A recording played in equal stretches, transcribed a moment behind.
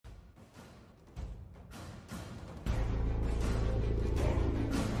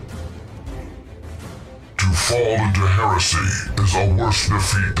fall into heresy is a worse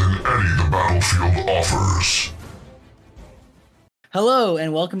defeat than any the battlefield offers. Hello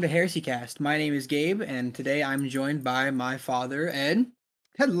and welcome to HeresyCast. My name is Gabe, and today I'm joined by my father, Ed.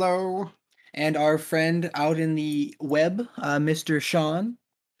 Hello. And our friend out in the web, Mr. Sean.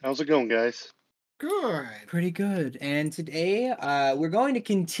 How's it going, guys? Good. Pretty good. And today we're going to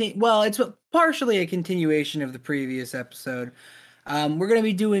continue. Well, it's partially a continuation of the previous episode. We're going to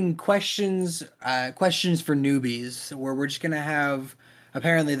be doing questions for newbies, where we're just going to have.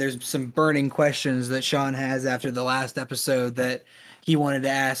 Apparently, there's some burning questions that Sean has after the last episode that he wanted to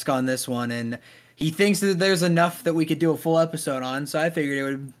ask on this one, and he thinks that there's enough that we could do a full episode on. So I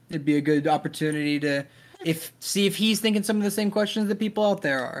figured it'd be a good opportunity to see if he's thinking some of the same questions that people out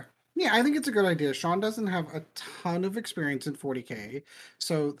there are. Yeah, I think it's a good idea. Sean doesn't have a ton of experience in 40K,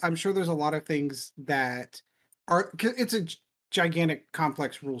 so I'm sure there's a lot of things that are. It's a gigantic,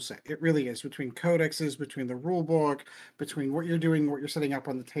 complex rule set. It really is, between codexes, between the rule book, between what you're doing, what you're setting up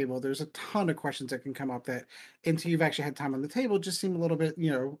on the table. There's a ton of questions that can come up that, until you've actually had time on the table, just seem a little bit,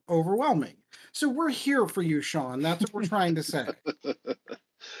 overwhelming. So we're here for you, Sean. That's what we're trying to say.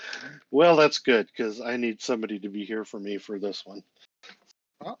 Well, that's good, because I need somebody to be here for me for this one.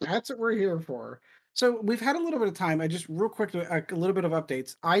 Well, that's what we're here for. So we've had a little bit of time. I just real quick, a little bit of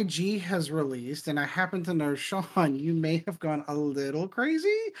updates. IG has released, and I happen to know, Sean, you may have gone a little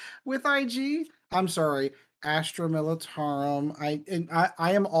crazy with IG. I'm sorry, Astra Militarum.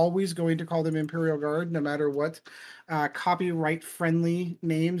 I am always going to call them Imperial Guard, no matter what copyright friendly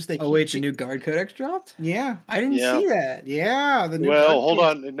names they. Oh wait, the new Guard Codex dropped? Yeah, I didn't see that. Yeah, the new. Well, hold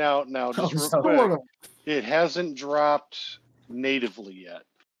on now, just real Sort quick. of. It hasn't dropped natively yet.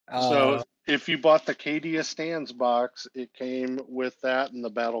 Oh. So if you bought the Cadia Stands box, it came with that and the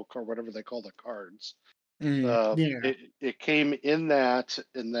battle card, whatever they call the cards. Mm. Yeah. It came in that,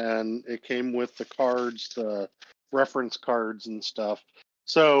 and then it came with the cards, the reference cards and stuff.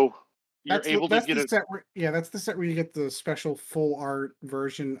 So you're able to get it. That's the set where you get the special full art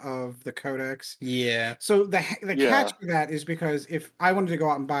version of the codex. Yeah. So the Yeah. catch for that is, because if I wanted to go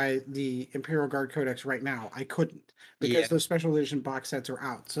out and buy the Imperial Guard Codex right now, I couldn't, because those special edition box sets are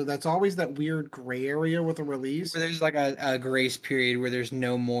out. So that's always that weird gray area with a release. Where there's like a grace period where there's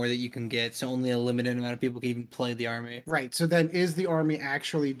no more that you can get, so only a limited amount of people can even play the army. Right. So then, is the army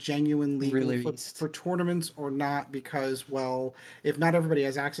actually genuinely released for tournaments or not? Because, well, if not everybody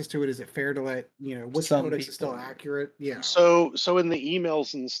has access to it, is it fair to let which Some codex is still people. accurate? Yeah. So in the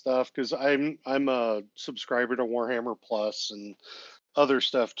emails and stuff, because I'm a subscriber to Warhammer Plus and other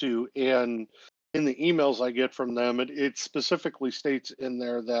stuff too, and in the emails I get from them, it specifically states in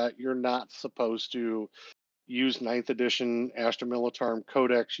there that you're not supposed to use 9th edition Astra Militarum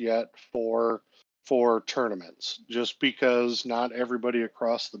Codex yet for tournaments, just because not everybody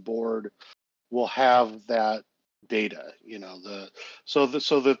across the board will have that data. So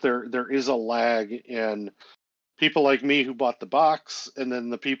that there is a lag in people like me who bought the box, and then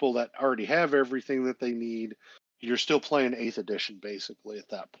the people that already have everything that they need. You're still playing 8th edition basically at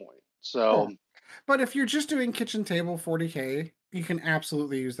that point. So. Sure. But if you're just doing kitchen table 40K, you can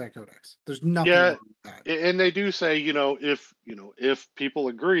absolutely use that codex. There's nothing wrong with that. And they do say, if people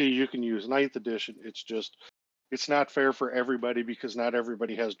agree, you can use 9th edition. It's not fair for everybody, because not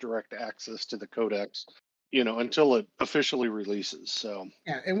everybody has direct access to the codex, until it officially releases. So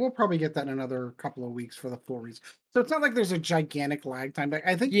yeah, and we'll probably get that in another couple of weeks for the full release. So it's not like there's a gigantic lag time. But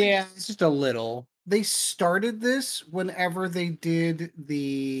I think it's just a little. They started this whenever they did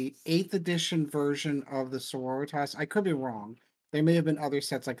the 8th edition version of the Sororitas. I could be wrong. There may have been other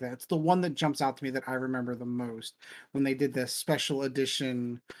sets like that. It's the one that jumps out to me that I remember the most, when they did the special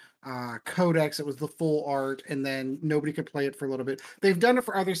edition codex. It was the full art, and then nobody could play it for a little bit. They've done it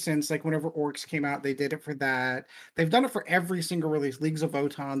for other since, like whenever Orcs came out, they did it for that. They've done it for every single release. Leagues of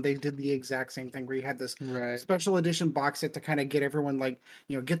Votann, they did the exact same thing, where you had this special edition box set to kind of get everyone,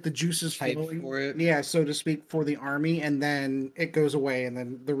 get the juices flowing for it. Yeah, so to speak, for the army, and then it goes away, and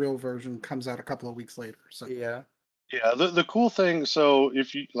then the real version comes out a couple of weeks later. So yeah, the cool thing, so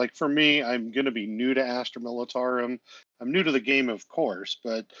if you, like, for me, I'm going to be new to Astra Militarum. I'm new to the game, of course,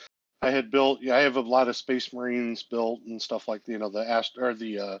 but I have a lot of Space Marines built and stuff, like,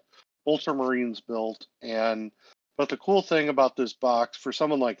 the Ultramarines built. But the cool thing about this box for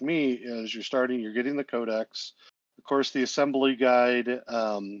someone like me is you're getting the codex, of course, the assembly guide,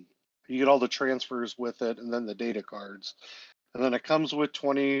 you get all the transfers with it, and then the data cards. And then it comes with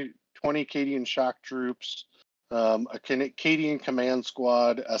 20 Cadian shock troops, a Cadian command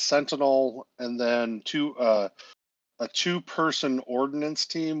squad, a Sentinel, and then a 2-person ordnance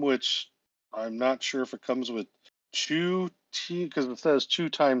team, which I'm not sure if it comes with 2 teams, because it says 2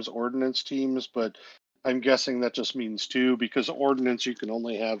 times ordnance teams, but I'm guessing that just means 2 because ordnance you can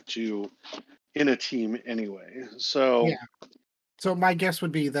only have 2 in a team anyway. So Yeah. So my guess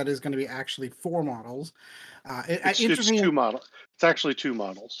would be that is going to be actually 4 models. it's Interesting. 2 models. It's actually 2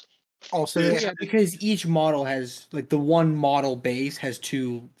 models. Also, Well, they yeah, because each model has like the one model base has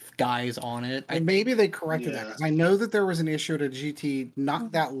 2 guys on it. and maybe they corrected that Yeah. because I know that there was an issue at a GT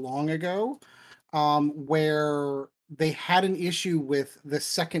not that long ago, where they had an issue with the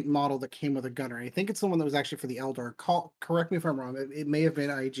second model that came with a gunner. I think it's the one that was actually for the Eldar. Correct me if I'm wrong. It may have been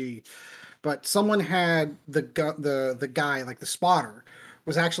IG, but someone had the guy, like the spotter,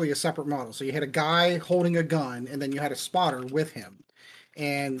 was actually a separate model. So you had a guy holding a gun, and then you had a spotter with him,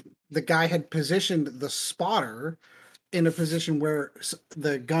 and the guy had positioned the spotter in a position where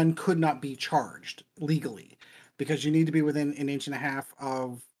the gun could not be charged legally because you need to be within an inch and a half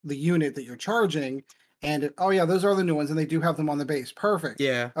of the unit that you're charging. And oh yeah, those are the new ones, and they do have them on the base. Perfect.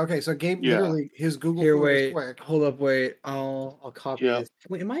 Yeah. Okay, so Gabe Yeah. literally his Google Here, Photos wait. quick. Hold up, wait. I'll copy Yeah. this.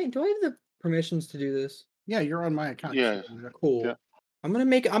 Wait, do I have the permissions to do this? Yeah, you're on my account. Yeah. Cool. Yeah. I'm gonna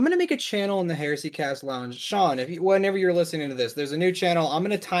make a channel in the Heresy Cast Lounge. Sean, whenever you're listening to this, there's a new channel. I'm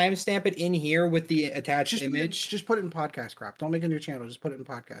gonna timestamp it in here with the attached image. Just put it in podcast crap. Don't make a new channel. Just put it in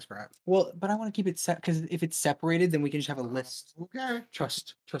podcast crap. Well, but I want to keep it set because if it's separated, then we can just have a list. Okay.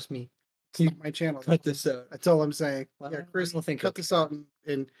 Trust me. It's not my channel. Cut this out. That's all I'm saying. Well, Yeah, Chris, we'll think cut of this out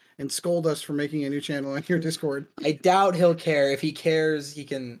and scold us for making a new channel on your Discord. I doubt he'll care. If he cares, he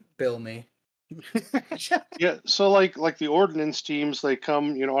can bill me. Yeah, so like the ordnance teams, they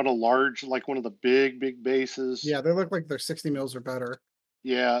come, on a large, like one of the big bases. Yeah, they look like they're 60 mils or better.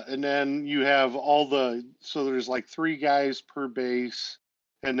 Yeah, and then you have so there's like 3 guys per base,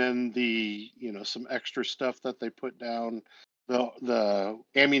 and then some extra stuff that they put down, the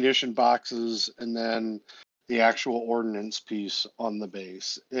ammunition boxes, and then the actual ordnance piece on the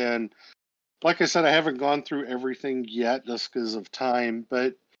base. And like I said, I haven't gone through everything yet just because of time,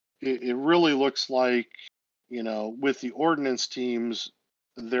 but it really looks like, with the ordnance teams,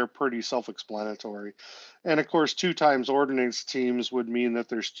 they're pretty self-explanatory. And of course, 2 times ordnance teams would mean that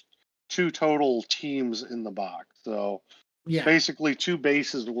there's 2 total teams in the box. So Yeah. basically 2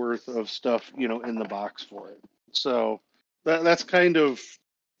 bases worth of stuff, in the box for it. So that's kind of,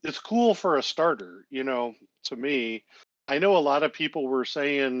 it's cool for a starter, to me. I know a lot of people were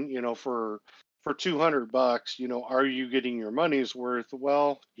saying, for $200, are you getting your money's worth?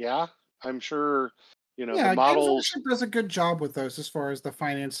 Well, yeah, I'm sure, the Yeah, Games models. Workshop does a good job with those as far as the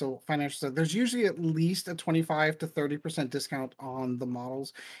financial stuff. There's usually at least a 25 to 30% discount on the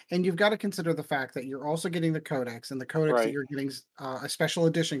models, and you've got to consider the fact that you're also getting the codex, and the codex that Right. you're getting a special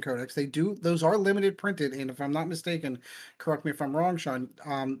edition codex. Those are limited printed, and if I'm not mistaken, correct me if I'm wrong, Sean.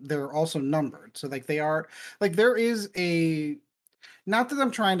 They're also numbered, so like they are like there is a. Not that I'm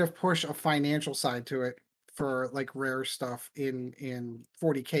trying to push a financial side to it for like rare stuff in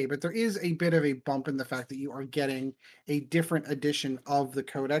 40K, but there is a bit of a bump in the fact that you are getting a different edition of the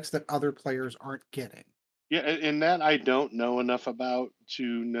codex that other players aren't getting. Yeah, and that I don't know enough about to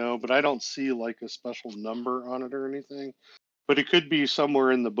know, but I don't see like a special number on it or anything. But it could be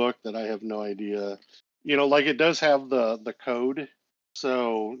somewhere in the book that I have no idea. Like it does have the code.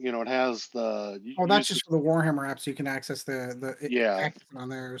 So, it has Oh, that's just for the Warhammer app, so you can access Yeah. access it on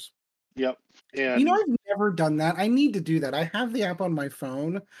theirs. Yep. And You know, I've never done that. I need to do that. I have the app on my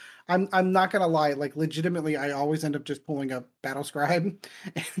phone. I'm not gonna lie, like legitimately, I always end up just pulling up Battlescribe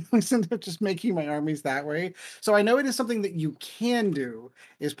and always end up just making my armies that way. So I know it is something that you can do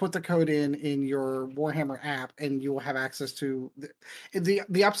is put the code in your Warhammer app and you will have access to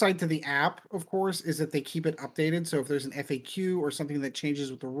the upside to the app, of course, is that they keep it updated. So if there's an FAQ or something that changes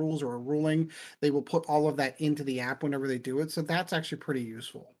with the rules or a ruling, they will put all of that into the app whenever they do it. So that's actually pretty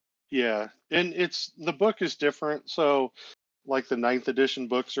useful. yeah, and the book is different. So like the 9th edition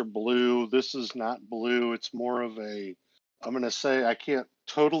books are blue. This is not blue. It's more of I'm going to say, I can't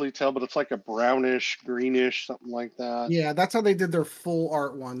totally tell, but it's like a brownish, greenish, something like that. Yeah, that's how they did their full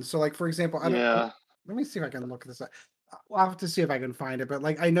art ones. So, like for example, Yeah. let me see if I can look this up. I'll have to see if I can find it. But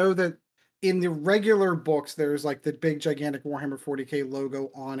like, I know that in the regular books, there's like the big gigantic Warhammer 40K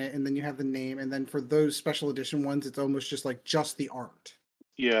logo on it, and then you have the name. And then for those special edition ones, it's almost just the art.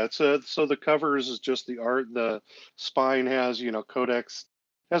 Yeah, so the covers is just the art. The spine has, Codex,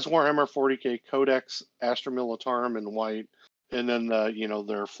 has Warhammer 40K Codex, Astra Militarum in white, and then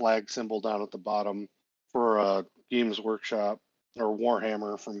their flag symbol down at the bottom for Games Workshop or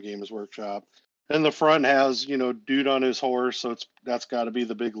Warhammer from Games Workshop. And the front has, dude on his horse, so that's got to be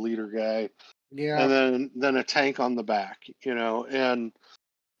the big leader guy. Yeah. And then a tank on the back, and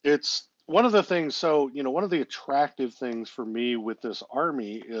it's one of the things. So, one of the attractive things for me with this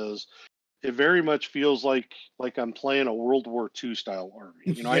army is it very much feels like I'm playing a World War II style army.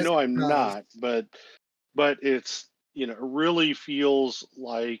 I Yes, know it I'm does. not, but it's it really feels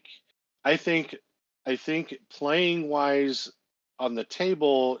like I think I think playing wise on the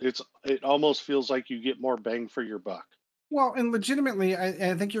table, it almost feels like you get more bang for your buck. Well, and legitimately,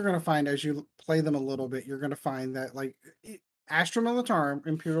 I think you're going to find as you play them a little bit, you're going to find that like Astra Militarum,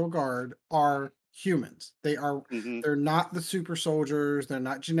 Imperial Guard are humans. Hmm. They're not the super soldiers. They're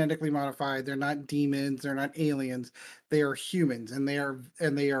not genetically modified. They're not demons. They're not aliens. They are humans, and they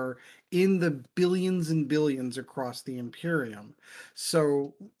are in the billions and billions across the Imperium.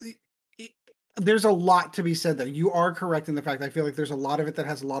 So. It, there's a lot to be said there. You are correct in the fact I feel like there's a lot of it that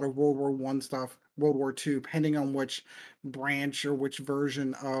has a lot of World War One stuff, World War Two, depending on which branch or which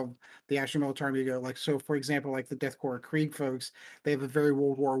version of the Astra Militarum you go. Like, so for example, like the Death Korps Krieg folks, they have a very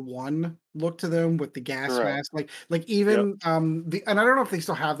World War One look to them with the gas Correct. mask. Like Yep. even the and I don't know if they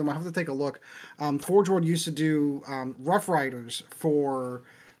still have them. I'll have to take a look. Forge World used to do Rough Riders for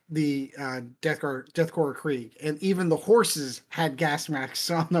the Death Korps Krieg, and even the horses had gas masks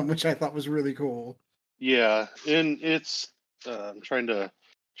on them, which I thought was really cool. Yeah, and it's I'm trying to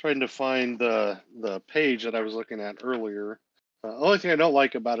find the page that I was looking at earlier. Only thing I don't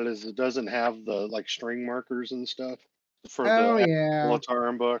like about it is it doesn't have the like string markers and stuff for Oh the yeah.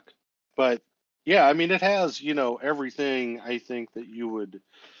 Militarum book. But yeah, I mean it has, everything I think that you would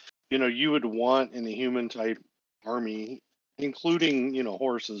want in a human type army, including,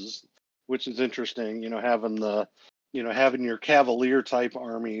 horses, which is interesting, having your cavalier type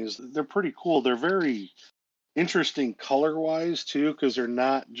armies. They're pretty cool. They're very interesting color wise too, because they're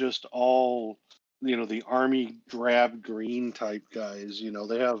not just all the army drab green type guys.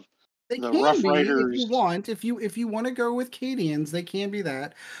 They have They the can Rough be if you Riders. want. If you want to go with Cadians, they can be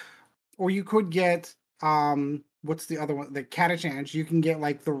that. Or you could get what's the other one? The Catachans. You can get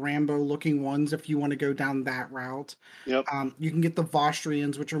like the Rambo looking ones if you want to go down that route. Yep. You can get the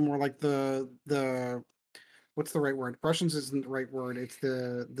Vostrians, which are more like the what's the right word? Russians isn't the right word. It's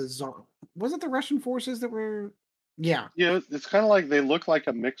the Tsar. Was it the Russian forces that were? Yeah. Yeah, it's kind of like they look like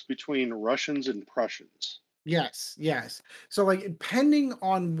a mix between Russians and Prussians. Yes, yes. So, like, depending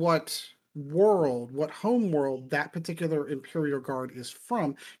on what home world that particular Imperial Guard is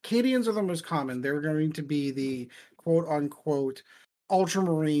from, Cadians are the most common. They're going to be the quote unquote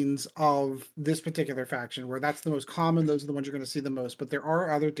Ultramarines of this particular faction, where that's the most common. Those are the ones you're going to see the most. But there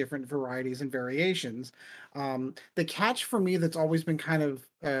are other different varieties and variations. The catch for me that's always been kind of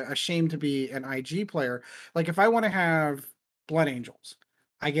a shame to be an IG player, like if I want to have Blood Angels.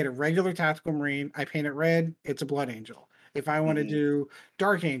 I get a regular tactical marine. I paint it red. It's a blood angel. If I want to Hmm. do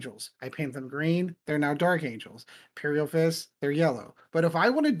dark angels, I paint them green. They're now dark angels. Imperial fists, they're yellow. But if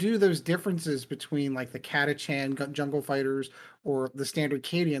I want to do those differences between like the Catachan jungle fighters or the standard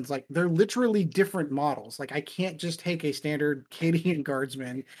Cadians, like they're literally different models. Like I can't just take a standard Cadian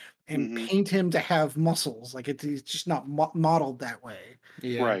guardsman and Hmm. paint him to have muscles. Like it's just not modeled that way.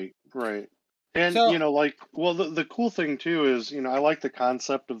 Yeah. Right, right. And So well, the cool thing too is, I like the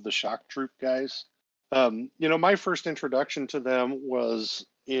concept of the shock troop guys. My first introduction to them was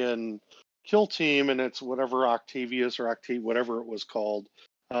in Kill Team, and it's whatever Octavius or Octave, whatever it was called.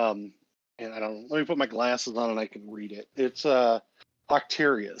 Um, and I don't. Let me put my glasses on and I can read it. It's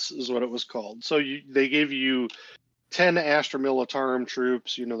Octarius is what it was called. So they gave you 10 Astra Militarum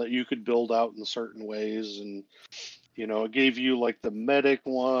troops, that you could build out in certain ways, and it gave you like the medic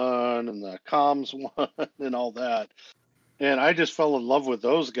one and the comms one and all that. And I just fell in love with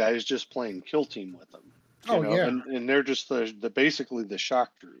those guys just playing Kill Team with them. Oh yeah. And they're just the basically the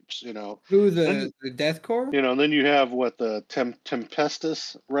shock troops. who And the Death Corps? and then you have what the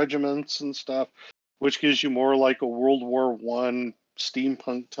Tempestus regiments and stuff, which gives you more like a World War One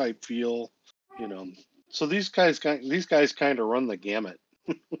steampunk type feel. You know, so these guys kind of run the gamut.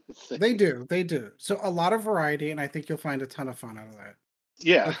 They Thing. do. They do. So a lot of variety, and I think you'll find a ton of fun out of that.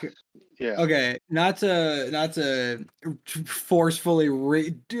 Yeah, Okay. yeah. Okay, not to forcefully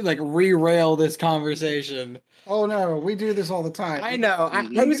re-rail this conversation. Oh no, we do this all the time. I know. I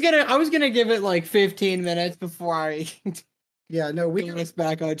Hmm. was gonna give it like 15 minutes before I Yeah, no, get us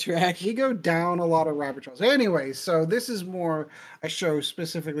back on track. we go down a lot of rabbit trails. Anyway, so this is more a show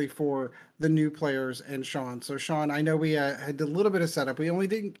specifically for the new players and Sean. So Sean, I know we had a little bit of setup. We only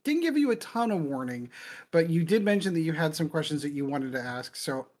didn't give you a ton of warning, but you did mention that you had some questions that you wanted to ask.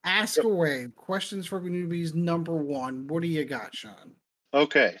 So ask Yep. away. Questions for newbies number 1. What do you got, Sean?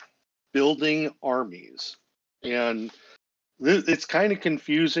 Okay, building armies, and it's kind of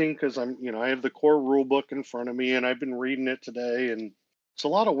confusing because I have the core rule book in front of me, and I've been reading it today, and it's a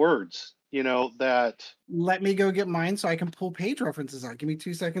lot of words. that. Let me go get mine so I can pull page references out. Give me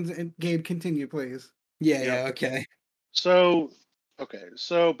 2 seconds, and Gabe, continue, please. Yeah, Yep. yeah, okay. So, okay.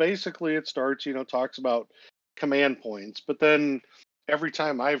 So basically it starts, talks about command points, but then every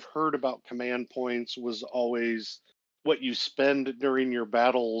time I've heard about command points was always what you spend during your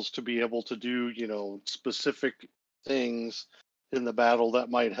battles to be able to do, specific things in the battle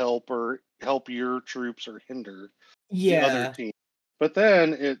that might help your troops or hinder the other Yeah. team. But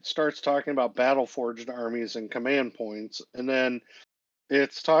then it starts talking about battle forged armies and command points, and then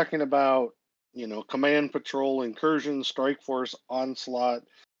it's talking about, command patrol, incursion, strike force, onslaught.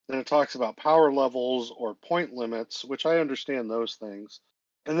 Then it talks about power levels or point limits, which I understand those things.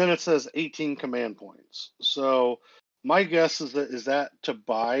 And then it says 18 command points. So my guess is that to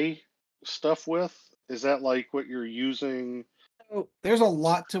buy stuff with? Is that like what you're using? So there's a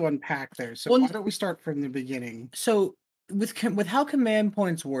lot to unpack there. So Well, why don't we start from the beginning? so with how command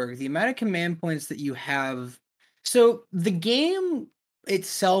points work, the amount of command points that you have, so the game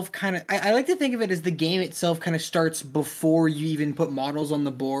itself kind of, I like to think of it as the game itself kind of starts before you even put models on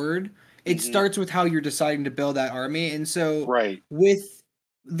the board. It Mhm. starts with how you're deciding to build that army. And so Right. with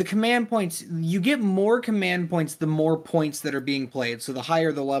the command points, you get more command points the more points that are being played. So the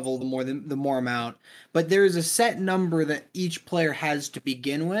higher the level, the more amount. But there is a set number that each player has to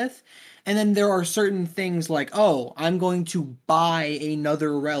begin with. And then there are certain things like, oh, I'm going to buy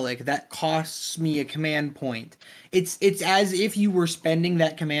another relic that costs me a command point. It's as if you were spending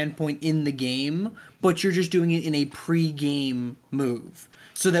that command point in the game, but you're just doing it in a pre-game move.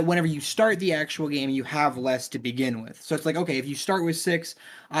 So that whenever you start the actual game, you have less to begin with. So it's like, okay, if you start with 6,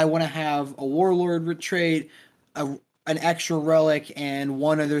 I want to have a warlord trait, an extra relic, and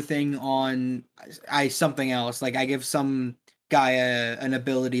one other thing on something else. Like I give some guy an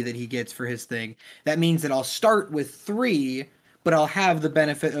ability that he gets for his thing. That means that I'll start with 3, but I'll have the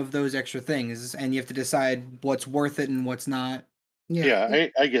benefit of those extra things, and you have to decide what's worth it and what's not. Yeah, Yeah.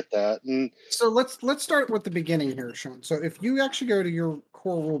 I get that. And So let's start with the beginning here, Sean. So if you actually go to your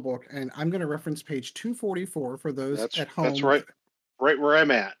core rulebook, and I'm going to reference page 244 for those that's at that's home. right where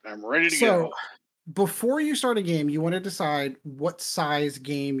I'm at. I'm ready to So go. before you start a game, you want to decide what size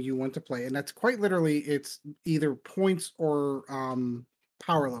game you want to play, and that's quite literally it's either points or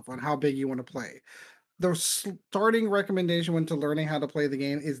power level and how big you want to play. The starting recommendation when to learning how to play the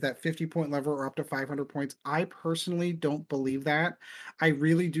game is that 50-point level or up to 500 points. I personally don't believe that. I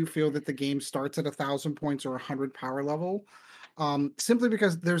really do feel that the game starts at 1,000 points or 100 power level, simply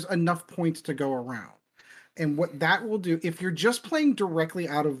because there's enough points to go around. And what that will do, if you're just playing directly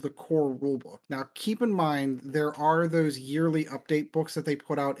out of the core rulebook, now keep in mind there are those yearly update books that they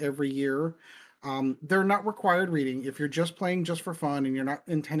put out every year. They're not required reading. If you're just playing just for fun and you're not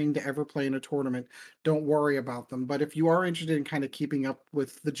intending to ever play in a tournament, don't worry about them. But if you are interested in kind of keeping up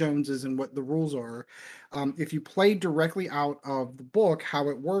with the Joneses and what the rules are, if you play directly out of the book, how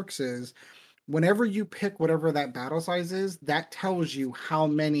it works is whenever you pick whatever that battle size is, that tells you how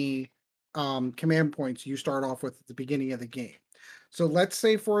many command points you start off with at the beginning of the game. So let's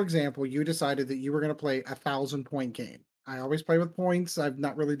say, for example, you decided that you were going to play 1,000-point game. I always play with points. I've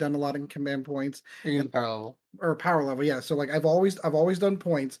not really done a lot in command points You're and power level. or power level. Yeah. So like I've always done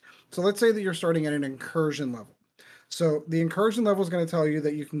points. So let's say that you're starting at an incursion level. So the incursion level is going to tell you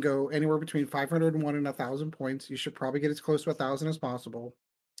that you can go anywhere between 501 and 1,000 points. You should probably get as close to 1,000 as possible.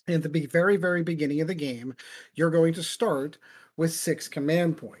 And at the very, very beginning of the game, you're going to start with 6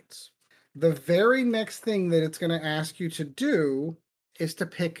 command points. The very next thing that it's going to ask you to do is to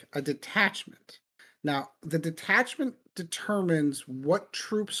pick a detachment. Now, the detachment determines what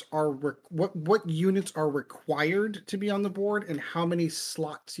troops are what units are required to be on the board and how many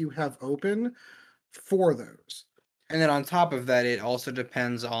slots you have open for those. And then on top of that, it also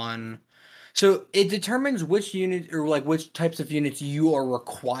depends on. So it determines which unit or like which types of units you are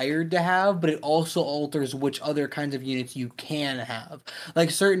required to have, but it also alters which other kinds of units you can have.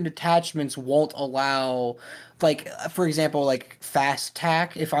 Like certain detachments won't allow, like for example, like fast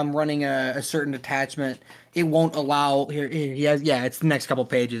tack. If I'm running a certain detachment, it won't allow here he has yeah, it's the next couple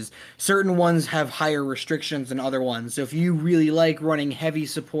pages. Certain ones have higher restrictions than other ones. So if you really like running heavy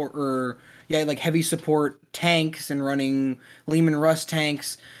support or yeah, like heavy support tanks and running Leman Russ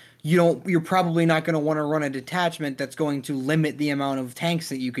tanks, you're probably not going to want to run a detachment that's going to limit the amount of tanks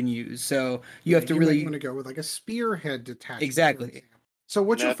that you can use. So you have to might really want to go with like a spearhead detachment. For exactly. example. So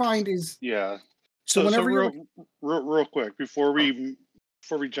what you'll find is Yeah. so So whenever you're real quick before we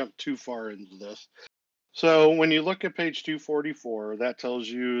jump too far into this. So when you look at page 244, that tells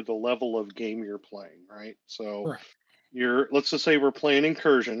you the level of game you're playing, right? So Correct. let's just say we're playing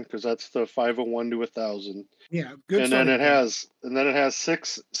incursion because that's the 501 to 1,000. Yeah, good. And then it has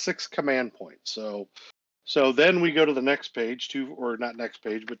six command points. So then we go to the next page, not next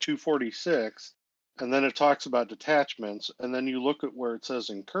page, but 246, and then it talks about detachments. And then you look at where it says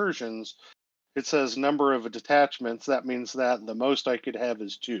incursions, it says number of detachments. That means that the most I could have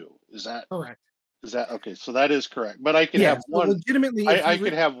is 2. Is that correct? Is that okay? So that is correct. But I can have one. Legitimately, I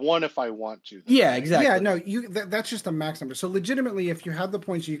could have one if I want to. Yeah, exactly. Yeah, no, that's just a max number. So legitimately, if you have the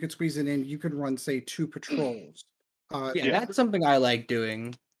points, you could squeeze it in. You could run, say, 2 patrols. That's something I like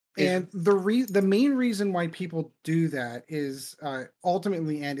doing. And the main reason why people do that is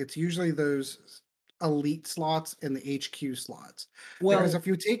ultimately, and it's usually those elite slots and the HQ slots. Because if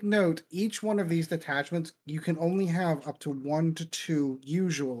you take note, each one of these detachments, you can only have up to 1 to 2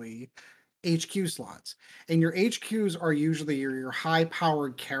 usually HQ slots. And your HQs are usually your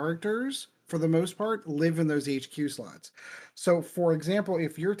high-powered characters, for the most part, live in those HQ slots. So, for example,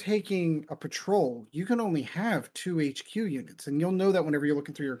 if you're taking a patrol, you can only have 2 HQ units, and you'll know that whenever you're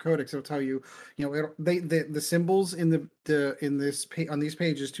looking through your codex, it'll tell you, the symbols in on these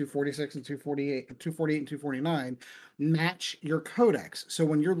pages 246 and 248 and 249 match your codex. So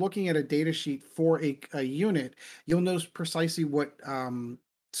when you're looking at a data sheet for a unit, you'll know precisely what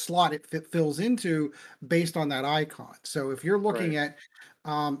slot it fills into based on that icon. So if you're looking at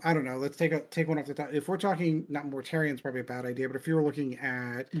I don't know, let's take one off the top. If we're talking, not Mortarian's probably a bad idea, but if you're looking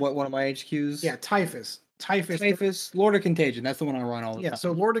at one of my HQs, Typhus, Lord of Contagion, that's the one I run all the time.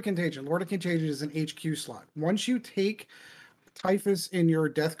 So Lord of Contagion is an HQ slot. Once you take Typhus in your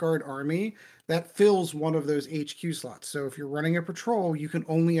Death Guard army, that fills one of those HQ slots. So if you're running a patrol, you can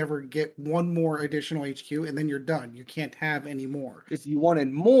only ever get one more additional HQ, and then you're done. You can't have any more. If you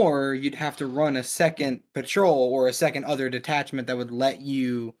wanted more, you'd have to run a second patrol or a second other detachment that would let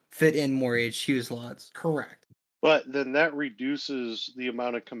you fit in more HQ slots. Correct. But then that reduces the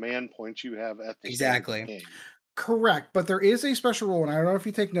amount of command points you have at the end of the game. Correct. But there is a special rule, and I don't know if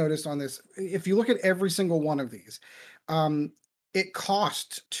you take notice on this. If you look at every single one of these, it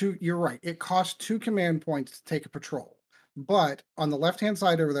costs 2. You're right. It costs 2 command points to take a patrol. But on the left-hand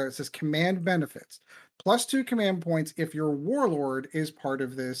side over there, it says command benefits. Plus 2 command points if your warlord is part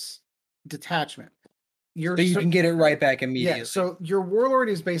of this detachment. You can get it right back immediately. Yeah, so your warlord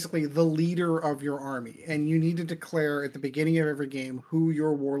is basically the leader of your army, and you need to declare at the beginning of every game who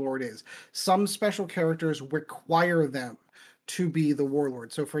your warlord is. Some special characters require them to be the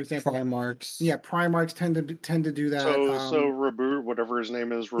warlord. So, for example, Primarchs. Yeah, Primarchs tend to do that. So Reboot, whatever his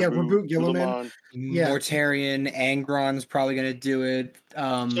name is, Reboot Guilliman. Mortarion, Angron's probably going to do it.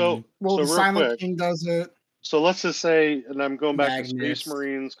 The Silent King does it. So let's just say, and I'm going back to Space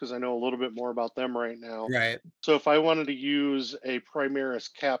Marines because I know a little bit more about them right now. Right. So if I wanted to use a Primaris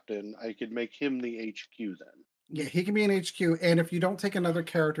captain, I could make him the HQ then. Yeah, he can be an HQ, and if you don't take another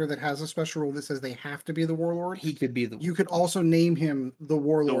character that has a special rule that says they have to be the warlord, he could be the warlord. You could also name him the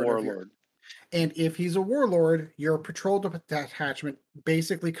warlord. And if he's a warlord, your patrol detachment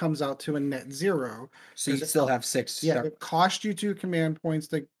basically comes out to a net 0. So you still have 6. Yeah, it cost you 2 command points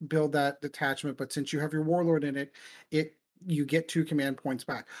to build that detachment, but since you have your warlord in it, you get 2 command points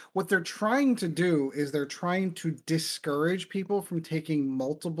back. What they're trying to do is they're trying to discourage people from taking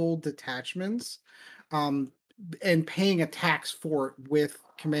multiple detachments and paying a tax for it with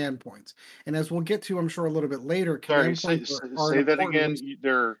command points. And as we'll get to, I'm sure, a little bit later, say that again.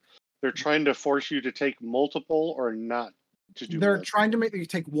 They're trying to force you to take multiple or not to do. They're trying to make you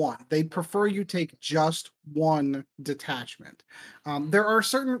take one. They'd prefer you take just one detachment. There are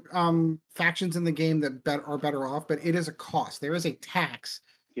certain factions in the game that are better off, but it is a cost. There is a tax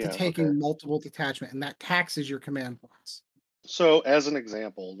to taking multiple detachment, and that tax is your command points. So as an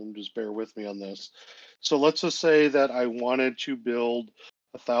example, and just bear with me on this. So let's just say that I wanted to build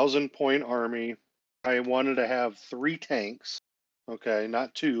 1,000-point army. I wanted to have 3 tanks. Okay,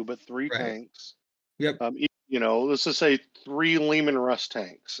 not 2, but 3 tanks. Yep. Let's just say 3 Leman Russ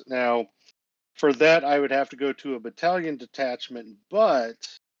tanks. Now, for that, I would have to go to a battalion detachment, but,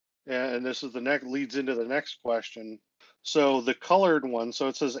 and this is leads into the next question. So the colored one, so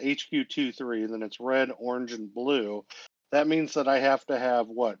it says HQ23, and then it's red, orange, and blue. That means that I have to have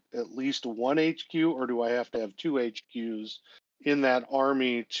at least 1 HQ, or do I have to have 2 HQs in that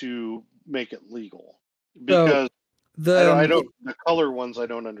army to make it legal? Because the color ones I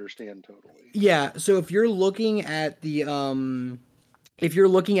don't understand totally. Yeah, so if you're looking at the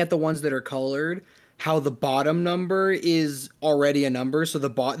ones that are colored, how the bottom number is already a number, so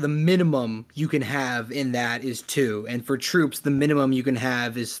the minimum you can have in that is 2, and for troops the minimum you can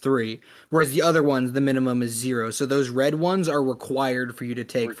have is 3, whereas the other ones the minimum is 0. So those red ones are required for you to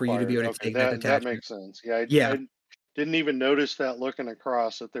take for you to be able to take that detachment. That makes sense. Yeah. Didn't even notice that looking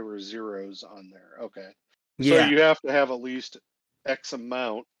across that there were zeros on there. Okay. So Yeah. you have to have at least X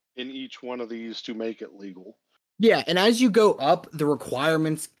amount in each one of these to make it legal. Yeah, and as you go up, the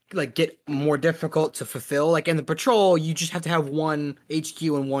requirements like get more difficult to fulfill. Like in the patrol, you just have to have one HQ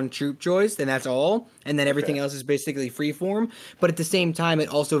and one troop choice, and that's all. And then everything Okay. else is basically freeform. But at the same time, it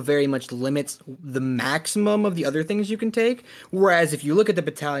also very much limits the maximum of the other things you can take. Whereas if you look at the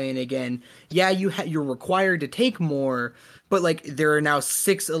battalion again, yeah, you're required to take more. But like there are now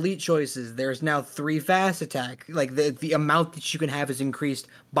 6 elite choices. There's now 3 fast attack. Like the amount that you can have is increased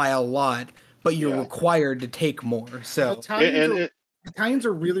by a lot, but you're Yeah. required to take more. So Battalions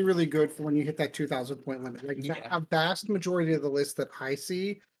are really, really good for when you hit that 2,000 point limit. Like Yeah. a vast majority of the lists that I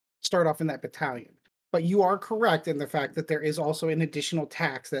see start off in that battalion. But you are correct in the fact that there is also an additional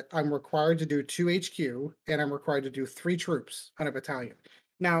tax that I'm required to do 2 HQ and I'm required to do 3 troops on a battalion.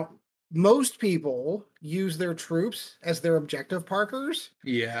 Now, most people use their troops as their objective parkers.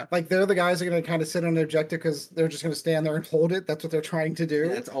 yeah, Like they're the guys that are going to kind of sit on the objective because they're just going to stand there and hold it. That's what they're trying to do.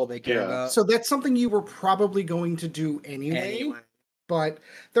 that's all they care Yeah. about. So that's something you were probably going to do anyway. But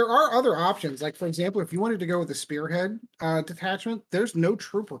there are other options. Like, for example, if you wanted to go with the spearhead detachment, there's no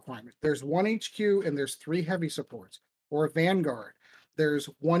troop requirement. There's 1 HQ and there's 3 heavy supports. Or a vanguard, there's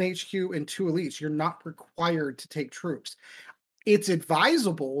 1 HQ and 2 elites. You're not required to take troops. It's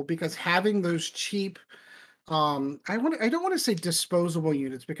advisable because having those cheap, I don't want to say disposable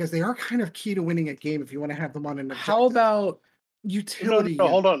units because they are kind of key to winning a game if you want to have them on an objective. How about utility? No,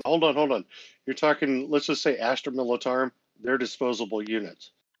 hold on. You're talking, let's just say Astra Militarum, they're disposable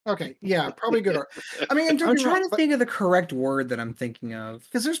units. Okay, yeah, probably good. I mean, I'm trying to think of the correct word that I'm thinking of.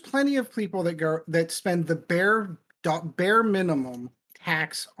 because there's plenty of people that spend the bare minimum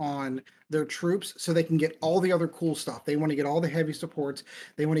tax on their troops so they can get all the other cool stuff. They want to get all the heavy supports.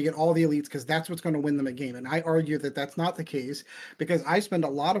 They want to get all the elites because that's what's going to win them a game. And I argue that that's not the case because I spend a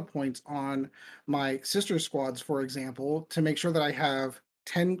lot of points on my sister squads, for example, to make sure that I have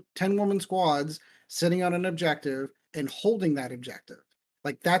 10 woman squads sitting on an objective and holding that objective.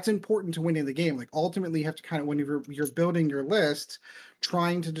 Like that's important to winning the game. Like ultimately you have to kind of, when you're building your list,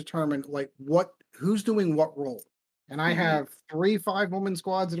 trying to determine like who's doing what role. And I have 3 5-woman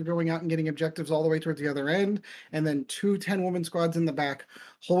squads that are going out and getting objectives all the way towards the other end, and then 2 10-woman squads in the back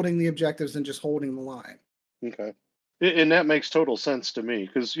holding the objectives and just holding the line. Okay. And that makes total sense to me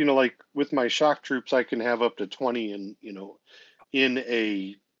because, like with my shock troops, I can have up to 20 in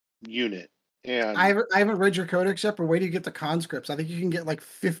a unit. And I haven't read your codex yet, but wait till you get the conscripts. I think you can get like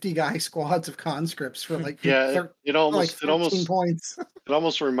 50 guy squads of conscripts for like yeah, it almost 13 points. it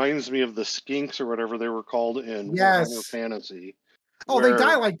almost reminds me of the skinks or whatever they were called in Yes. Warhammer Fantasy. Oh, they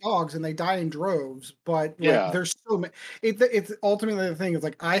die like dogs and they die in droves, but like, there's so many. It's ultimately the thing is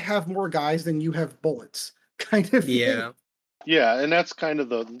like I have more guys than you have bullets, kind of. thing. Yeah, and that's kind of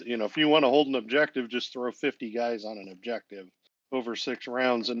the if you want to hold an objective, just throw 50 guys on an objective over 6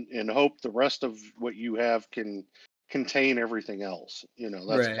 rounds and hope the rest of what you have can contain everything else. That's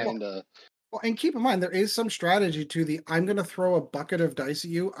Right. kind of. Well, and keep in mind there is some strategy to I'm going to throw a bucket of dice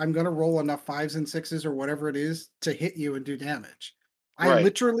at you. I'm going to roll enough 5s and 6s or whatever it is to hit you and do damage. Right.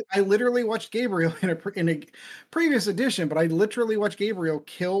 I literally watched Gabriel in a previous edition, but I literally watched Gabriel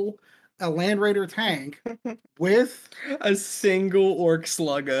kill a Land Raider tank with a single orc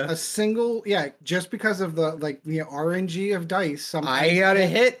slugger. just because of the RNG of dice. I got a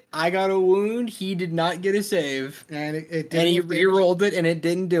hit, I got a wound, he did not get a save. And it and he re-rolled it and it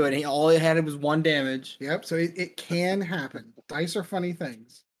didn't do it. All it had was 1 damage. Yep, so it can happen. Dice are funny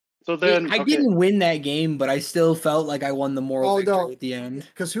things. So then I didn't win that game, but I still felt like I won the moral victory at the end.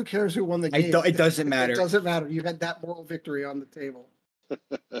 Because who cares who won the game? It doesn't matter. It doesn't matter. You had that moral victory on the table.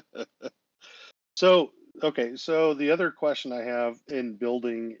 So the other question I have in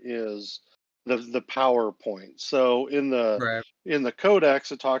building is the power point. So in the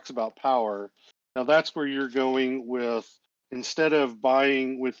codex it talks about power. Now that's where you're going with, instead of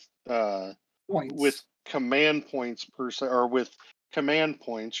buying with command points per se, or with command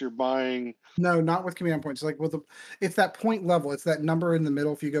points, you're buying. No, not with command points. Like it's that point level. It's that number in the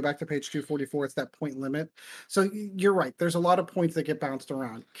middle. If you go back to page 244, it's that point limit. So you're right. There's a lot of points that get bounced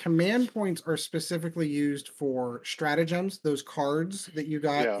around. Command points are specifically used for stratagems, those cards that you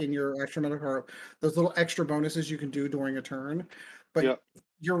got in your extra meta card, those little extra bonuses you can do during a turn. But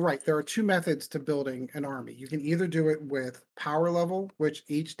you're right. There are 2 methods to building an army. You can either do it with power level, which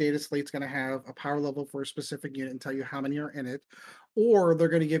each data slate's going to have a power level for a specific unit and tell you how many are in it, or they're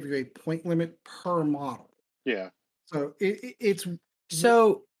going to give you a point limit per model. Yeah. So it's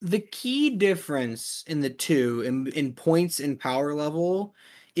so the key difference in the two in points and power level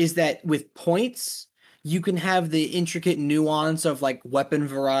is that with points you can have the intricate nuance of like weapon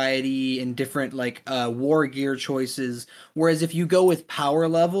variety and different like war gear choices. Whereas if you go with power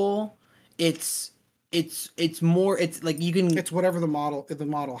level, it's it's more it's like you can It's whatever the model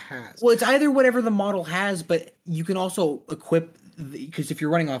has. well, it's either whatever the model has, but you can also equip because if you're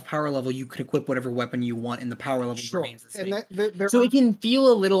running off power level, you can equip whatever weapon you want, and the power level Sure. remains the same. And there So are- it can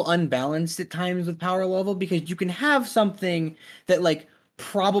feel a little unbalanced at times with power level because you can have something that like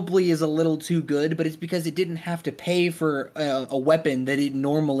probably is a little too good, but it's because it didn't have to pay for a weapon that it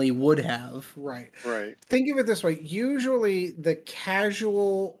normally would have. right. Right. Think of it this way. Usually the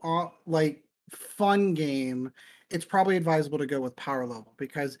casual like fun game, it's probably advisable to go with power level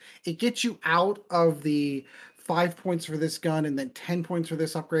because it gets you out of the 5 points for this gun and then 10 points for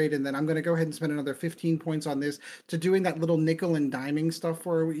this upgrade, and then I'm going to go ahead and spend another 15 points on this, to doing that little nickel and diming stuff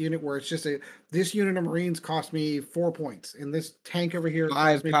for a unit where it's just this unit of Marines cost me 4 points and this tank over here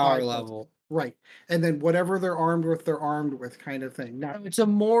Five cost me power 5 points. level. Right. And then whatever they're armed with kind of thing. Now, It's a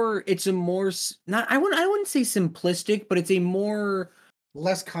more not I wouldn't say simplistic, but it's a more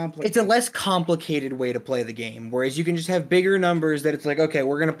less complicated. it's a less complicated way to play the game. Whereas you can just have bigger numbers that it's like, okay,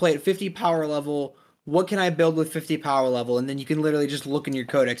 we're gonna play at 50 power level. What can I build with 50 power level? And then you can literally just look in your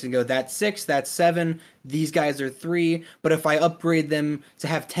codex and go, that's 6, that's 7, these guys are 3. But if I upgrade them to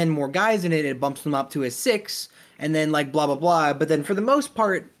have 10 more guys in it, it bumps them up to a 6, and then like blah blah blah. But then for the most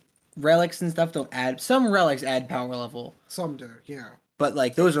part, relics and stuff don't add. Some relics add power level, Some do, yeah. but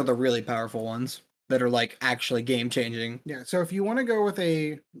like those are the really powerful ones that are like actually game changing. Yeah. So if you want to go with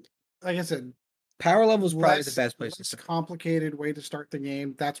like I said, Power level is probably the best place to less start. complicated way to start the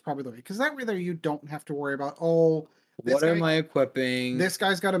game, that's probably the way. Because that way there you don't have to worry about, this What am guy- I equipping? this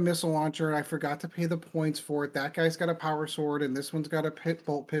guy's got a missile launcher and I forgot to pay the points for it. That guy's got a power sword and this one's got a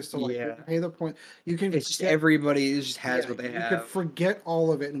bolt pistol. Like, you Yeah. can pay the point. You can It's just forget- everybody just has yeah, what they you have. could forget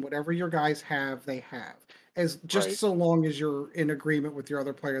all of it, and whatever your guys have, they have. As just Right. so long as you're in agreement with your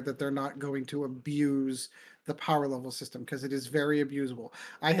other player that they're not going to abuse the power level system, because it is very abusable.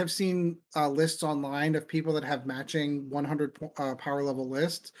 I have seen lists online of people that have matching 100 power level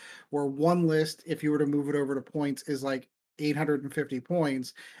lists, where one list, if you were to move it over to points, is like 850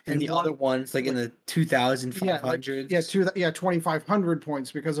 points, and the one- other ones like in the 2,500s. yeah, 2,500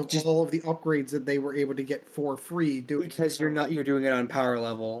 points because of Just- all of the upgrades that they were able to get for free. because you're doing it on power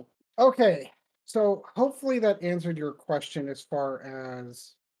level. Okay, so hopefully that answered your question as far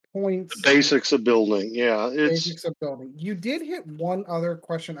as points. The basics of building. Yeah. It's Basics of building. You did hit one other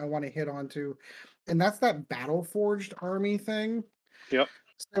question I want to hit on to, and that's that battle forged army thing. Yep.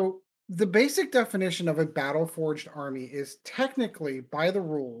 So the basic definition of a battle forged army is technically, by the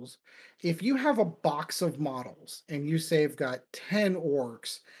rules, if you have a box of models and you say you've got 10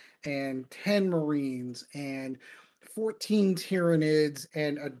 orcs and 10 marines and 14 tyrannids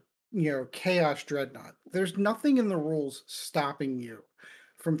and a chaos dreadnought, there's nothing in the rules stopping you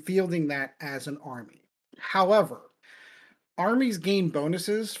from fielding that as an army. However, armies gain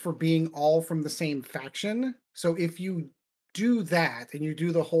bonuses for being all from the same faction. So if you do that and you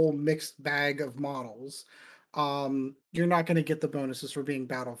do the whole mixed bag of models, you're not going to get the bonuses for being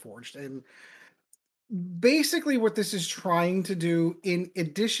battle forged. And basically what this is trying to do, in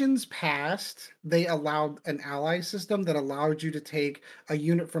editions past, they allowed an ally system that allowed you to take a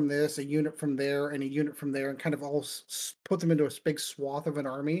unit from this, a unit from there, and a unit from there, and kind of all put them into a big swath of an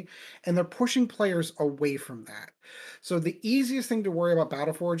army. And they're pushing players away from that. So the easiest thing to worry about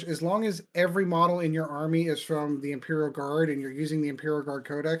Battleforge, as long as every model in your army is from the Imperial Guard and you're using the Imperial Guard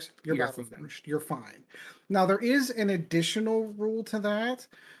Codex, you're Battleforged. You're fine. Now there is an additional rule to that,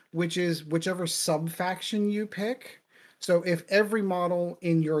 which is whichever sub-faction you pick. So if every model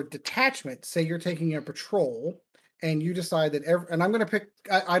in your detachment, say you're taking a patrol, and you decide that and I'm going to pick,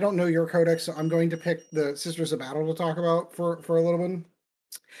 I don't know your codex, so I'm going to pick the Sisters of Battle to talk about for a little bit.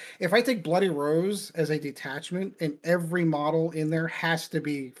 If I take Bloody Rose as a detachment, and every model in there has to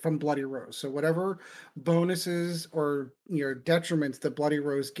be from Bloody Rose. So whatever bonuses or detriments that Bloody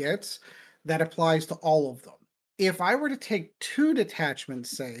Rose gets, that applies to all of them. If I were to take two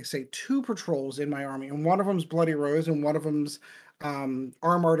detachments, say two patrols in my army, and one of them's Bloody Rose and one of them's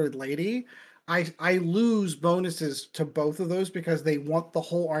Armored Lady, I lose bonuses to both of those because they want the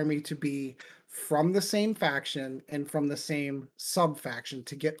whole army to be from the same faction and from the same sub-faction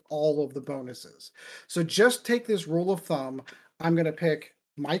to get all of the bonuses. So just take this rule of thumb. I'm going to pick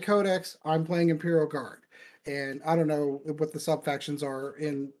my codex. I'm playing Imperial Guard. And I don't know what the sub-factions are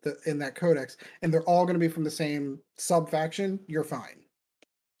in that codex, and they're all going to be from the same sub-faction. You're fine.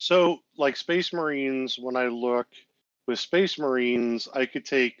 so like Space Marines, when I look with Space Marines, I could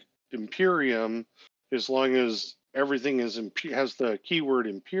take Imperium as long as everything has the keyword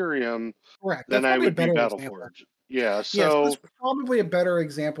Imperium, Correct. then That's I probably a would be better Battle example. Forge. Yeah. Yes, that's So probably a better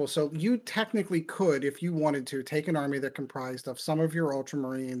example. So you technically could, if you wanted to, take an army that comprised of some of your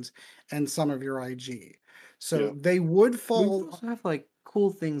Ultramarines and some of your IG. So yeah. they would We fall. also have like cool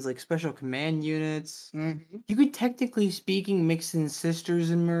things like special command units. Mhm. You could technically speaking mix in sisters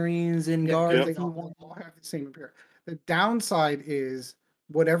and marines and Yeah, because guards they if you all, want. they all have the same appearance. The downside is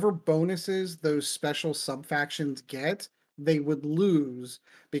whatever bonuses those special subfactions get, they would lose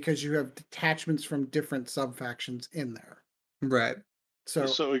because you have detachments from different subfactions in there. Right. So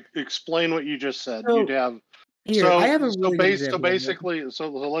So explain what you just said. You'd So have here, I have a so really good example of it. basically so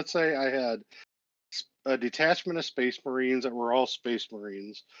let's say I had a detachment of Space Marines that were all Space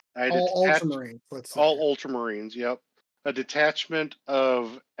Marines. I had a all detach Ultramarines, let's say. all Ultramarines. Yep. A detachment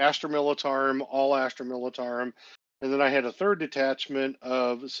of Astra Militarum, all Astra Militarum, and then I had a third detachment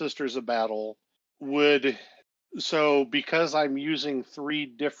of Sisters of Battle. Would so because I'm using three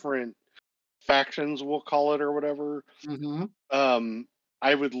different factions, we'll call it or whatever. Mm-hmm. Um,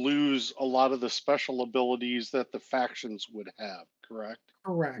 I would lose a lot of the special abilities that the factions would have. Correct.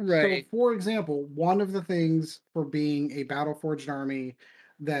 Correct. So, Right. for example, one of the things for being a battle forged army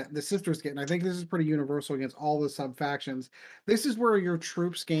that the sisters get, and I think this is pretty universal against all the sub factions, this is where your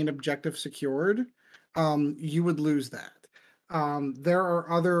troops gain objective secured. You would lose that. There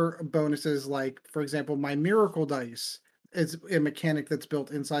are other bonuses, like, for example, my miracle dice is a mechanic that's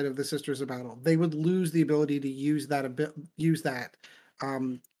built inside of the Sisters of Battle. They would lose the ability to use that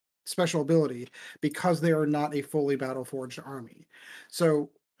um, special ability because they are not a fully battle forged army. So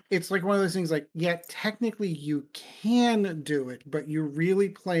it's like one of those things like, yeah, technically you can do it, but you're really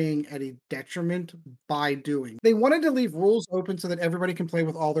playing at a detriment by doing. They wanted to leave rules open so that everybody can play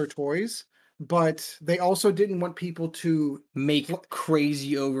with all their toys, but they also didn't want people to Make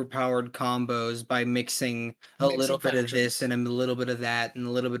crazy overpowered combos by mixing a Mixing little bit of this factions. and a little bit of that and a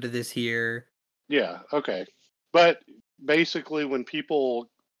little bit of this here. Yeah. Okay. But basically, when people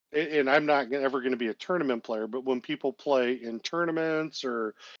and I'm not ever going to be a tournament player, but when people play in tournaments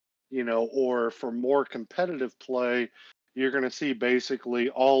or or for more competitive play, you're going to see basically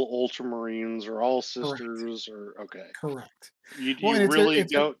all Ultramarines or all Correct. Sisters or okay. Correct. You Well, you and really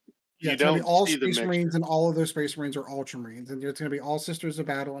it's don't yeah, you it's gonna be don't all see the Space Marines, mixture. and all of those Space Marines are Ultramarines, and it's gonna be all Sisters of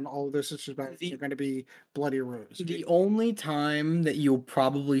Battle, and all of those Sisters of Battle The are gonna be Bloody Rose. the only time that you'll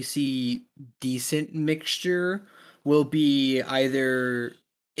probably see decent mixture will be either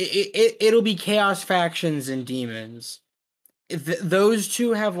it'll be chaos factions and demons. Those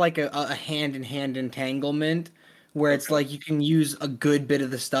two have like a hand in hand entanglement where it's Okay. like you can use a good bit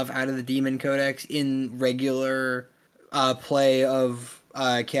of the stuff out of the demon codex in regular play of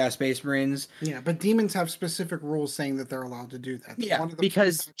chaos space marines. Yeah, but demons have specific rules saying that they're allowed to do that. They're Yeah, one of the few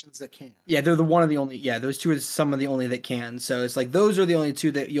because factions that can. yeah, they're the one of the only. Yeah, those two are some of the only that can. So it's like those are the only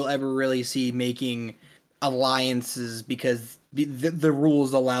two that you'll ever really see making alliances because the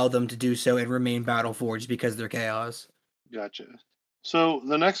rules allow them to do so and remain battle forged because they're chaos. Gotcha. So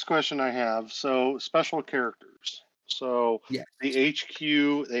the next question I have, so special characters. So Yeah. the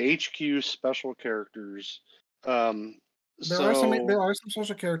HQ special characters. Um, There are some so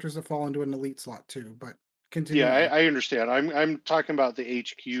social characters that fall into an elite slot too, but continue yeah, on. I understand. I'm talking about the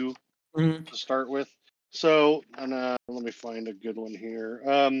HQ Mhm. to start with. So, and let me find a good one here.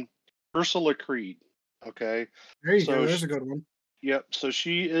 Ursula Creed. Okay. There you go. So, There's a good one. yep. So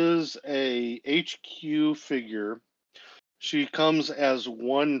she is a HQ figure. She comes as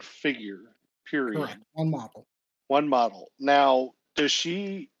one figure, period. Correct. One model. One model. Now, does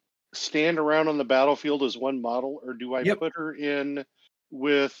she stand around on the battlefield as one model, or do I Yep. put her in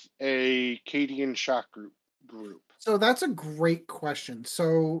with a Cadian shock group? So that's a great question.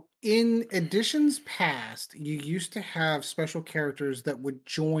 So in editions past, you used to have special characters that would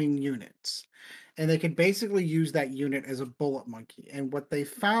join units, and they could basically use that unit as a bullet monkey. And what they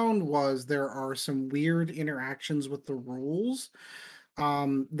found was there are some weird interactions with the rules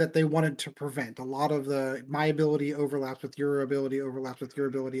that they wanted to prevent. A lot of my ability overlaps with your ability, overlaps with your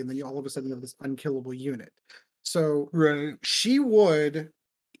ability, and then you all of a sudden have this unkillable unit. So Right. she would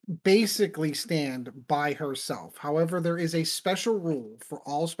basically stand by herself. However, there is a special rule for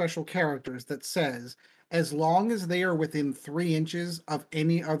all special characters that says as long as they are within 3 inches of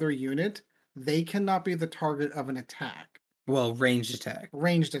any other unit, they cannot be the target of an attack, Well, ranged attack.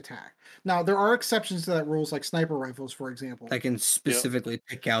 ranged attack. Now, there are exceptions to that rules, like sniper rifles, for example. I can specifically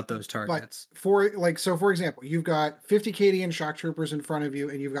pick out those But targets. for example, you've got 50 Cadian shock troopers in front of you,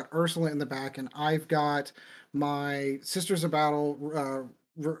 and you've got Ursula in the back, and I've got my Sisters of Battle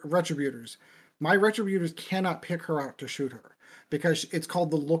retributors. My retributors cannot pick her out to shoot her because it's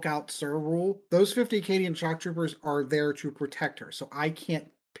called the Lookout Sir rule. Those 50 Acadian shock troopers are there to protect her, so I can't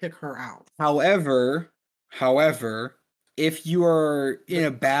pick her out. However, if you are in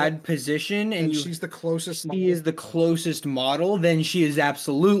a bad position and she's the closest she is the closest model, then she is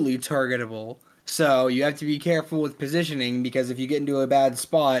absolutely targetable. So you have to be careful with positioning, because if you get into a bad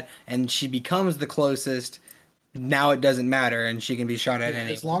spot and she becomes the closest, now it doesn't matter and she can be shot at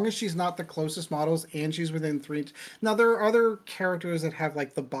anyway. As long as she's not the closest models and she's within 3. Now there are other characters that have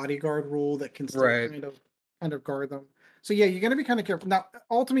like the bodyguard rule that can still Right. kind of guard them. So yeah, you're gonna be kind of careful. Now,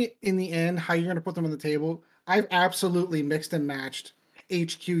 ultimately, in the end, how you're gonna put them on the table, I've absolutely mixed and matched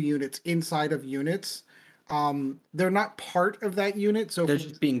HQ units inside of units. They're not part of that unit, so They're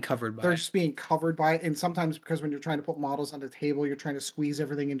just being covered by they're it. just being covered by it. And sometimes because when you're trying to put models on the table, you're trying to squeeze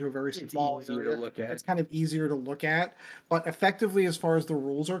everything into a very It's small easier area. to look at. It's kind of easier to look at. But effectively, as far as the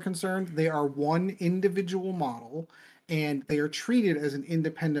rules are concerned, they are one individual model and they are treated as an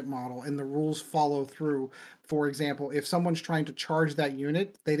independent model, and the rules follow through. For example, if someone's trying to charge that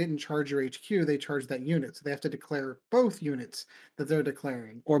unit, they didn't charge your HQ, they charged that unit. So they have to declare both units that they're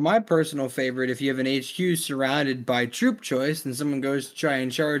declaring. Or my personal favorite, if you have an HQ surrounded by troop choice and someone goes to try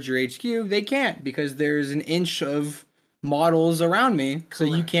and charge your HQ, they can't, because there's an inch of models around me, so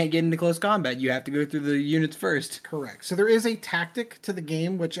you Correct. can't get into close combat. You have to go through the units first. Correct. So there is a tactic to the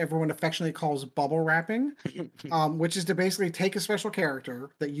game, which everyone affectionately calls bubble wrapping, which is to basically take a special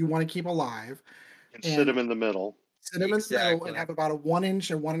character that you want to keep alive, And sit them in the middle. sit them in the middle, Exactly. and have about a 1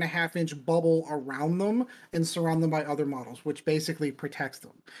 inch or 1.5 inch bubble around them and surround them by other models, which basically protects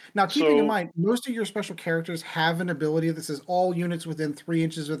them. Now, keeping in So- mind, most of your special characters have an ability that says all units within 3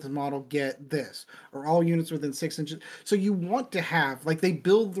 inches of the model get this, or all units within 6 inches. So you want to have, like, they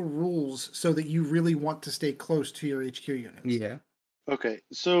build the rules so that you really want to stay close to your HQ units. Yeah. Okay,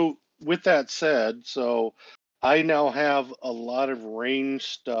 so with that said, so I now have a lot of range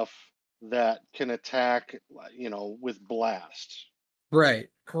stuff that can attack, with blast. Right.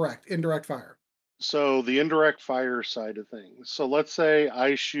 Correct. Indirect fire. So the indirect fire side of things. So let's say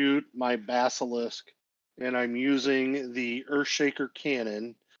I shoot my basilisk and I'm using the Earthshaker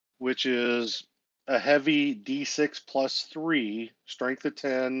cannon, which is a heavy D6 plus 3, strength of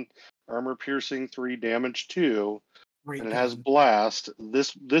 10, armor piercing 3, damage 2. Great And it has gun. blast.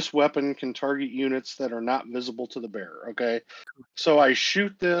 This weapon can target units that are not visible to the bearer. Okay, so I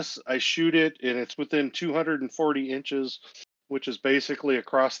shoot it, and it's within 240 inches, which is basically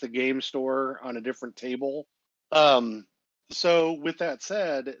across the game store on a different table. So with that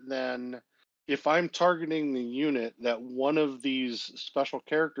said, then if I'm targeting the unit that one of these special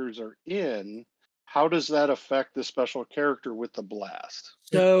characters are in, how does that affect the special character with the blast?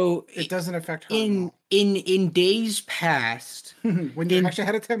 So It doesn't affect her. in days past, When you in- actually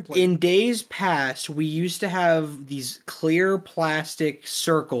had a template. in days past, we used to have these clear plastic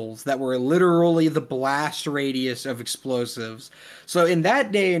circles that were literally the blast radius of explosives. So in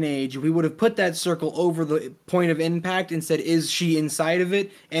that day and age, we would have put that circle over the point of impact and said, is she inside of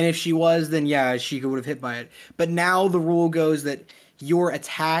it? And if she was, then yeah, she would have hit by it. But now the rule goes that your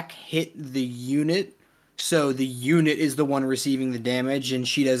attack hit the unit, so the unit is the one receiving the damage, and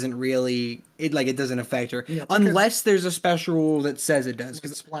she doesn't really it doesn't affect her, Yeah, because- unless there's a special rule that says it does.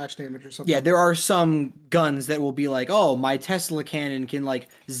 With 'Cause splash damage or something. yeah, there are some guns that will be like, oh, my Tesla cannon can like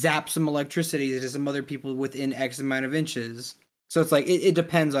zap some electricity to some other people within X amount of inches. So it's like it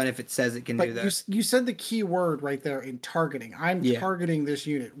depends on if it says it can do But that. you said the key word right there in targeting. I'm Yeah. targeting this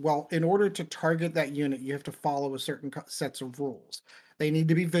unit. Well, in order to target that unit, you have to follow a certain sets of rules. They need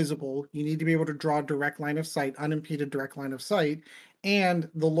to be visible. You need to be able to draw direct line of sight, unimpeded direct line of sight, and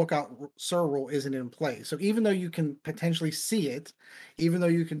the lookout sir rule isn't in play. So even though you can potentially see it, even though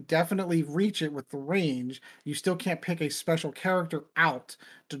you can definitely reach it with the range, you still can't pick a special character out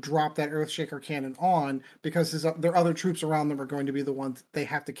to drop that Earthshaker cannon on, because there are other troops around them are going to be the ones they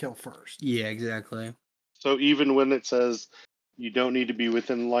have to kill first. Yeah, exactly. So even when it says you don't need to be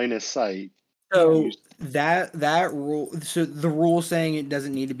within line of sight, So you- that rule, so the rule saying it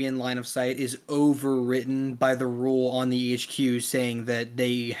doesn't need to be in line of sight is overwritten by the rule on the HQ saying that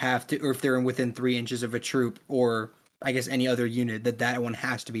they have to, or if they're within 3 inches of a troop, or I guess any other unit, that one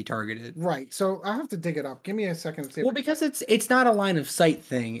has to be targeted. Right. So I'll have to dig it up. Give me a second to see. Well, because it's not a line of sight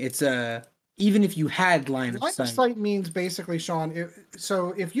thing. It's a even if you had line of Line sight. of sight means basically, Sean.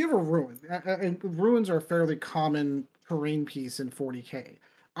 So if you have a ruin, and ruins are a fairly common terrain piece in 40K.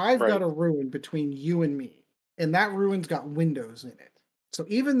 I've got Right. a ruin between you and me, and that ruin's got windows in it. So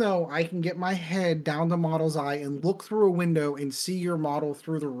even though I can get my head down the model's eye and look through a window and see your model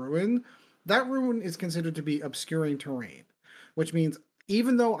through the ruin, that ruin is considered to be obscuring terrain, which means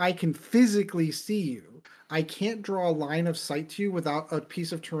even though I can physically see you, I can't draw a line of sight to you without a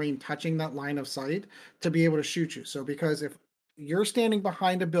piece of terrain touching that line of sight to be able to shoot you. So because if you're standing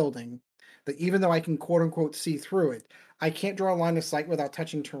behind a building, that even though I can quote unquote see through it, I can't draw a line of sight without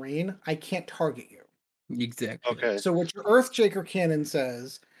touching terrain. I can't target you. Exactly. Okay. So what your Earthshaker cannon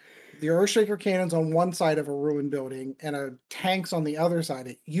says, the Earthshaker cannon's on one side of a ruined building and a tank's on the other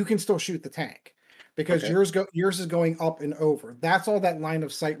side. You can still shoot the tank because Okay. yours is going up and over. That's all that line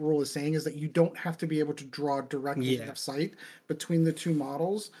of sight rule is saying, is that you don't have to be able to draw directly Yeah. of sight between the two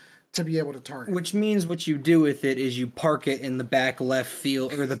models to be able to target. Which means what you do with it is you park it in the back left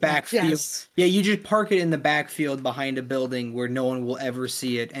field or the back field. Yes. Yeah, you just park it in the backfield behind a building where no one will ever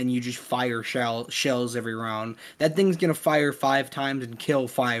see it, and you just fire shells every round. That thing's gonna fire 5 times and kill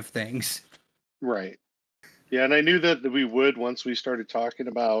 5 things. Right. Yeah, and I knew that we would once we started talking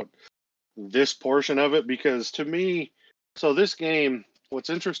about this portion of it, because to me, so this game, what's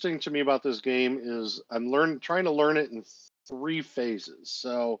interesting to me about this game is I'm trying to learn it in 3 phases.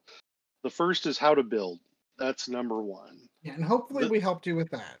 So the first is how to build. That's number 1. Yeah, and hopefully we helped you with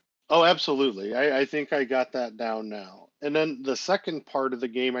that. Oh, absolutely. I think I got that down now. And then the second part of the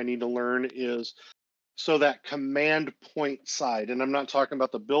game I need to learn is so that command point side, and I'm not talking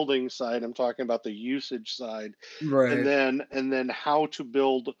about the building side, I'm talking about the usage side. Right. And then how to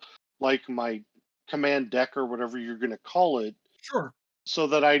build like my command deck or whatever you're going to call it, Sure. so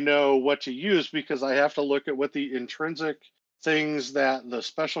that I know what to use, because I have to look at what the intrinsic things that the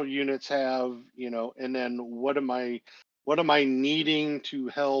special units have, and then what am I needing to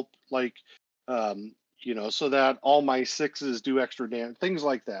help, like, so that all my 6s do extra damage, things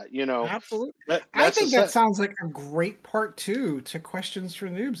like that, Absolutely. That, I that's a think that set- sounds like a great part 2 to Questions for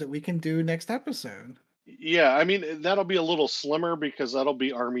Noobs that we can do next episode. Yeah, I mean, that'll be a little slimmer because that'll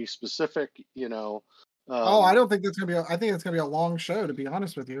be army specific, I don't think that's gonna be. I think it's gonna be a long show. To be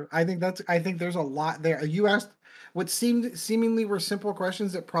honest with you, I think there's a lot there. You asked what seemingly were simple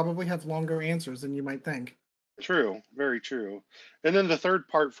questions that probably have longer answers than you might think. True, very true. And then the third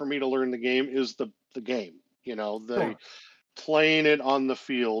part for me to learn the game is the game, the Sure. playing it on the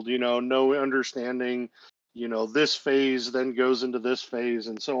field, no understanding, this phase then goes into this phase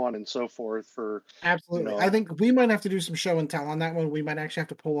and so on and so forth for, Absolutely. I think we might have to do some show and tell on that one. We might actually have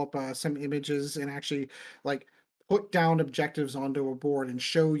to pull up some images and actually like put down objectives onto a board and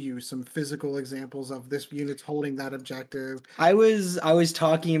show you some physical examples of this unit's holding that objective. I was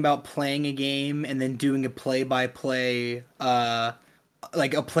talking about playing a game and then doing a play-by-play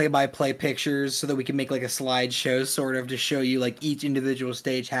like a play-by-play pictures so that we can make like a slideshow sort of to show you like each individual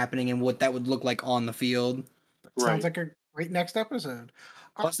stage happening and what that would look like on the field. Sounds like a great next episode.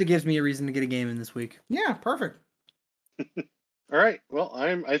 Plus it gives me a reason to get a game in this week. Yeah, perfect. All right. Well,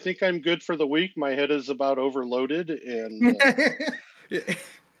 I think I'm good for the week. My head is about overloaded, and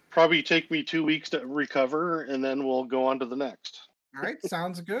probably take me 2 weeks to recover, and then we'll go on to the next. All right,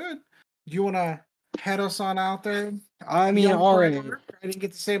 sounds good. Do you want to head us on out there? I mean, Young already. Forever? I didn't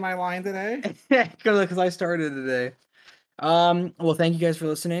get to say my line today. Because I started today. Well, thank you guys for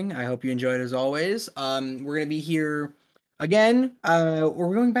listening. I hope you enjoyed as always. We're gonna be here again.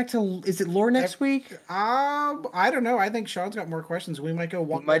 We're going back to, is it lore next week? I don't know. I think Sean's got more questions. We might go We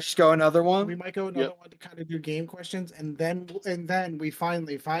one. might just go another We one. might go another one to kind of do game questions, and then we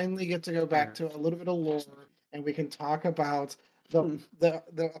finally get to go back to a little bit of lore, and we can talk about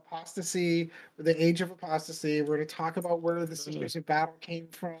the apostasy, the age of apostasy. We're going to talk about where the Secrets of Battle came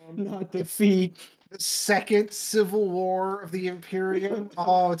from. Not defeat. The second civil war of the Imperium.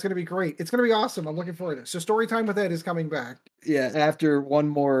 Oh, it's going to be great. It's going to be awesome. I'm looking forward to it. So story time with Ed is coming back. Yeah, after one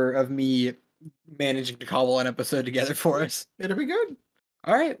more of me managing to cobble an episode together for us. It'll be good.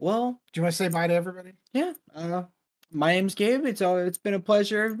 All right, well, Do you want to say bye to everybody? yeah. My name's Gabe. It's been a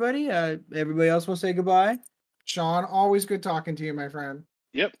pleasure, everybody. Everybody else will say goodbye. Sean, always good talking to you, my friend.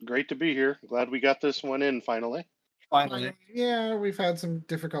 Yep, great to be here. Glad we got this one in finally. Finally. Yeah, we've had some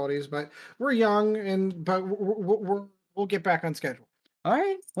difficulties, but we're young, but we'll get back on schedule. All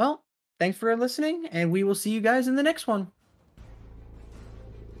right. Well, thanks for listening, and we will see you guys in the next one.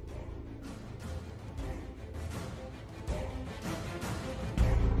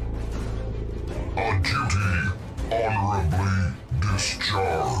 On duty, honorably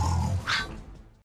discharged.